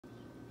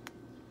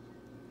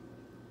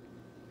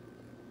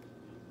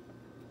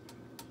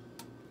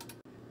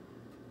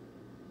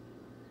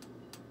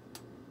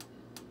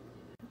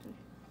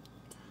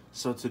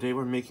So today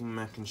we're making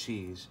mac and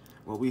cheese.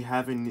 What we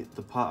have in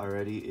the pot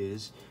already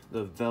is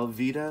the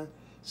Velveta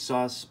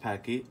sauce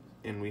packet,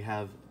 and we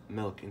have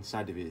milk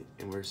inside of it,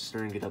 and we're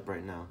stirring it up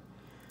right now.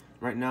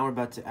 Right now we're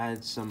about to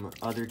add some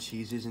other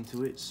cheeses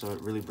into it so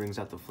it really brings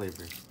out the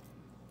flavor.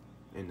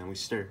 And then we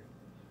stir.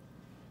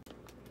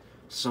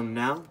 So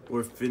now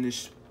we're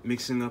finished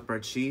mixing up our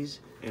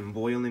cheese and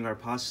boiling our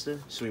pasta.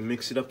 So we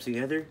mix it up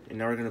together, and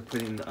now we're gonna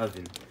put it in the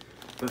oven.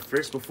 But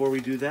first, before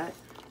we do that,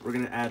 we're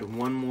gonna add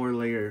one more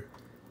layer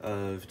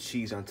of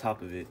cheese on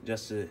top of it,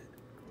 just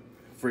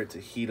for it to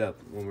heat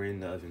up when we're in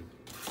the oven.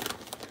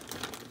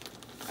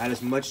 Add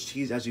as much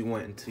cheese as you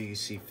want until you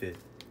see fit.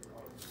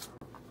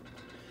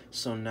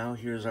 So now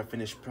here's our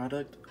finished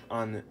product.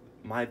 On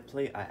my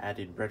plate, I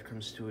added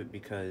breadcrumbs to it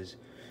because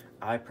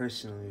I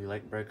personally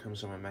like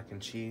breadcrumbs on my mac and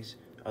cheese.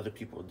 Other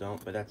people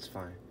don't, but that's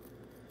fine.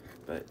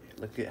 But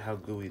look at how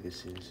gooey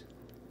this is.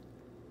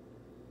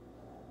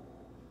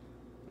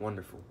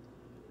 Wonderful.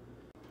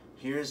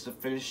 Here's the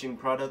finishing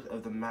product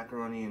of the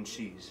macaroni and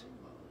cheese.